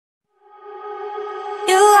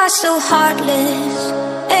so heartless,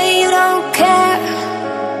 and you don't care.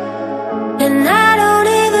 And I don't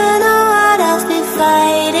even know what I've been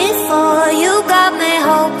fighting for. You got me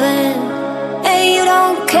hoping, and you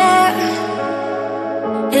don't care.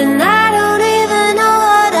 And I don't even know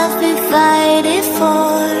what I've been fighting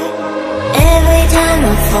for. Every time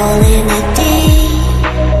I fall in the deep,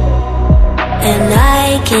 and I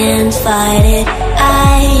can't fight it,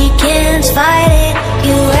 I can't fight it.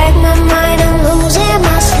 You wreck my mind, I'm losing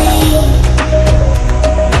my sleep.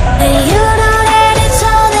 And you know that it's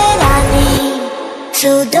all that I need, so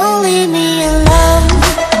don't leave me alone.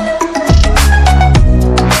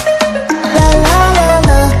 La la la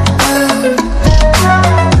la,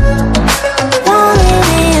 don't leave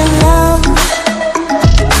me alone.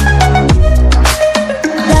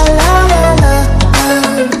 La la la la,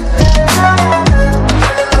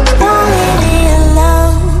 don't leave me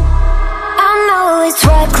alone. I know it's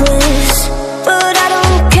reckless, but I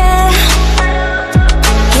don't care.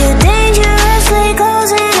 You're dangerously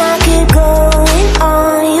close and I keep going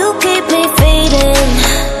on. You keep me fading,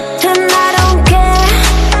 and I don't care.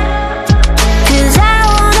 'Cause I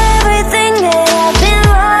want everything that I've been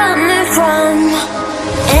running from.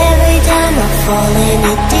 Every time I fall in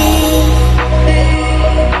the deep,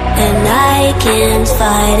 and I can't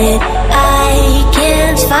fight it, I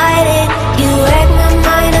can't fight it. You wreck my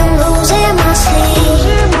mind, I'm losing my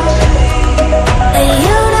sleep. And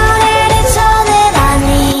you know that it's all that I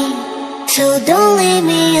need, so don't leave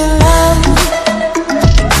me alone.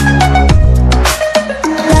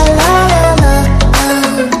 La la la la,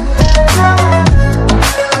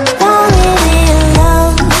 don't leave me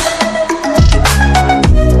alone.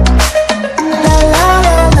 La la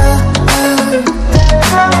la la,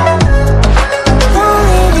 don't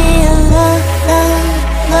leave me alone.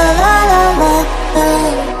 La la la la,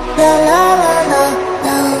 la la la la,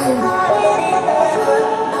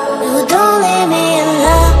 no, don't leave me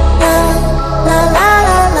alone. La la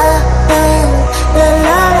la la, la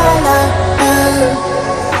la la la,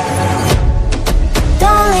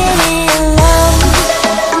 don't leave me alone.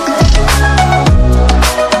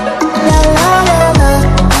 La la la la,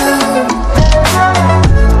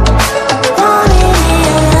 don't leave me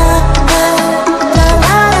alone. La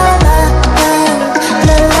la la la,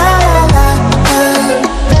 la la la la,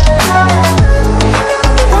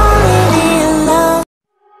 don't leave me alone.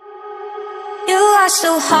 You are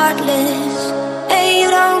so heartless, and you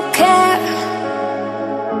don't care.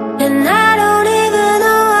 And I don't even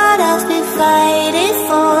know what I've been fighting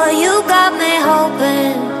for. You got me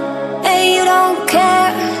hoping, and you don't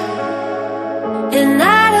care. And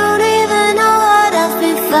I don't even know what I've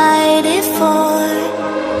been fighting for.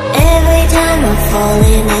 Every time I fall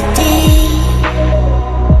in the deep,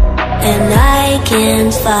 and I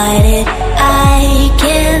can't fight it, I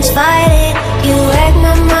can't fight it. You wreck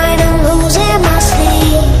my mind, I'm losing my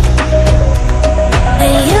sleep.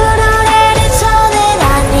 And you know that it's all that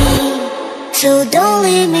I need, so don't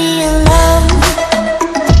leave me alone.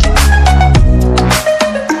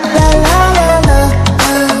 La la la la,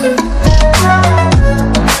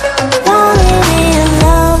 don't leave me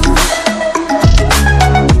alone.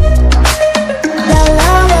 La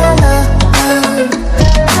la la la,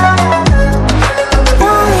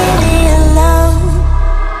 don't leave me alone.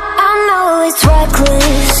 I know it's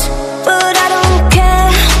reckless, but I don't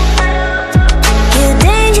care. You're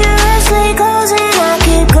dangerously close and I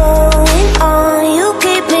keep going on. You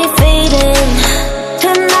keep me fading,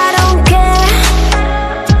 and I don't care.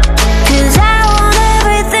 'Cause I want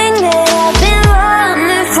everything that I've been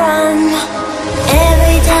running from.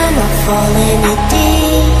 Every time I fall in the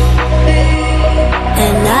deep,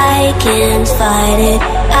 and I can't fight it,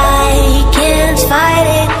 I can't fight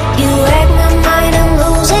it. You wreck my mind, I'm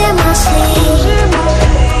losing my sleep.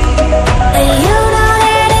 And you know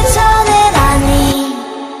that it's all that I need,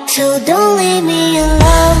 so don't leave me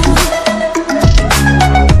alone.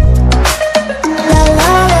 La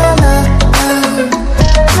la la la,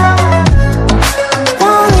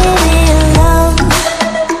 don't leave me alone.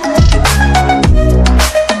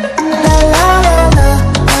 La la la la,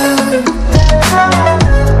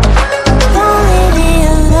 don't leave me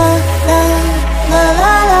alone. La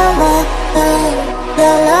la la la,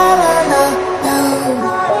 la la la la,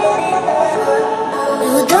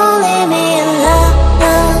 no, don't leave me alone.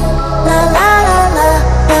 La la la la,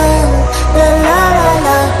 la la la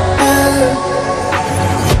la,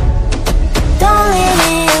 don't leave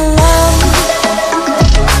me alone.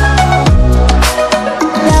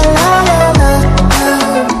 La la la la,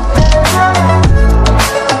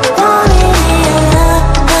 don't leave me alone.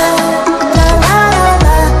 La la la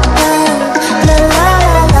la, la la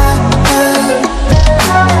la la.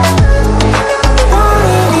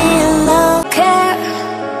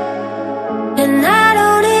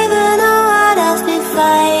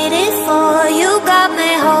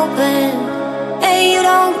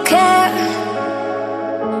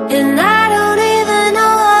 and I don't even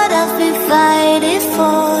know what I've been fighting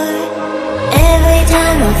for. Every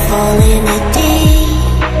time I fall in the deep,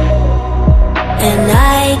 and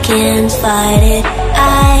I can't fight it,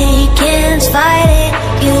 I can't fight it.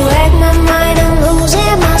 You wreck my mind, I'm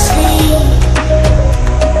losing my sleep,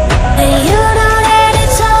 and you know that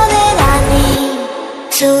it's all that I need.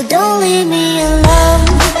 So don't leave me alone.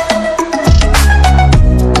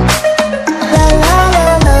 La la la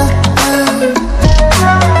la,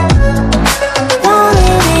 don't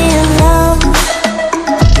leave me alone.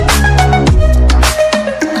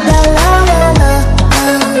 La la la la,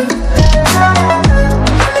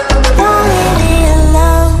 don't leave me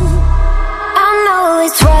alone. I know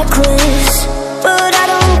it's reckless, but I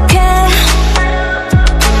don't care.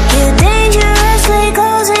 You're dangerously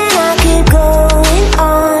close and I keep going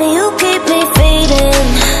on. You keep me fading,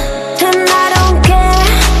 and I don't care,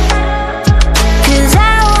 'cause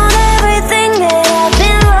I want everything that I've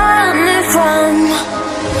been running from.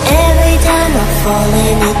 Every time I fall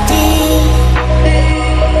in the deep,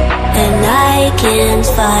 and I can't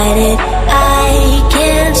fight it, I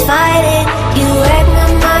can't fight it. You wreck my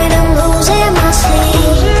mind, I'm losing my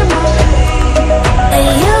sleep, and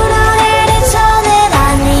you know that it's all that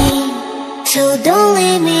I need. So don't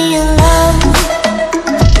leave me alone.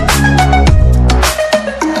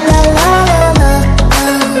 La la la la,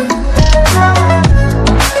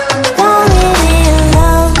 don't leave me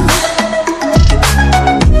alone.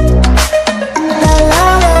 La la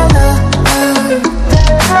la la,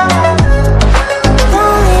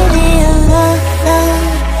 don't leave me alone.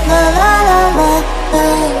 La la la la,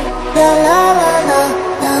 la la la la,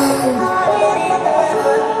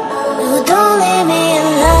 no, don't leave me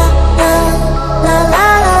alone. La la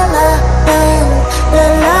la la, la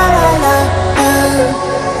la la la,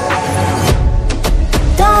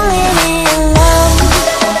 don't leave me alone.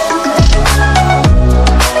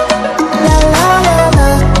 La la la la,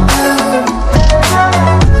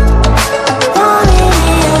 don't leave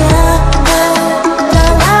me alone. La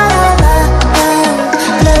la la la,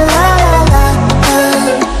 la la la la,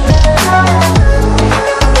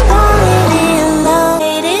 don't leave me alone.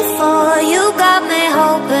 Waiting for you, got me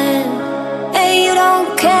hoping, and you don't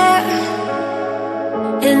care,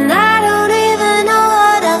 and I don't even know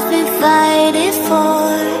what I've been fighting for.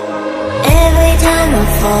 Every time I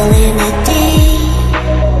fall in the deep,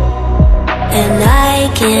 and I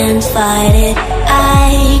can't fight it,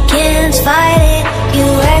 I can't fight it. You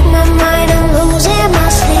wreck my mind, I'm losing my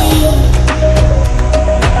sleep,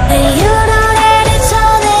 and you know that it's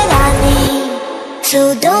all that I need. So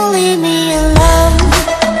don't leave me alone.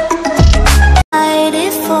 Fight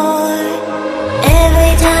it for.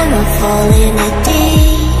 Every time I fall in the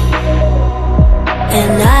deep,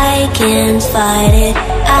 and I can't fight it,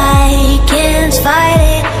 I can't fight it.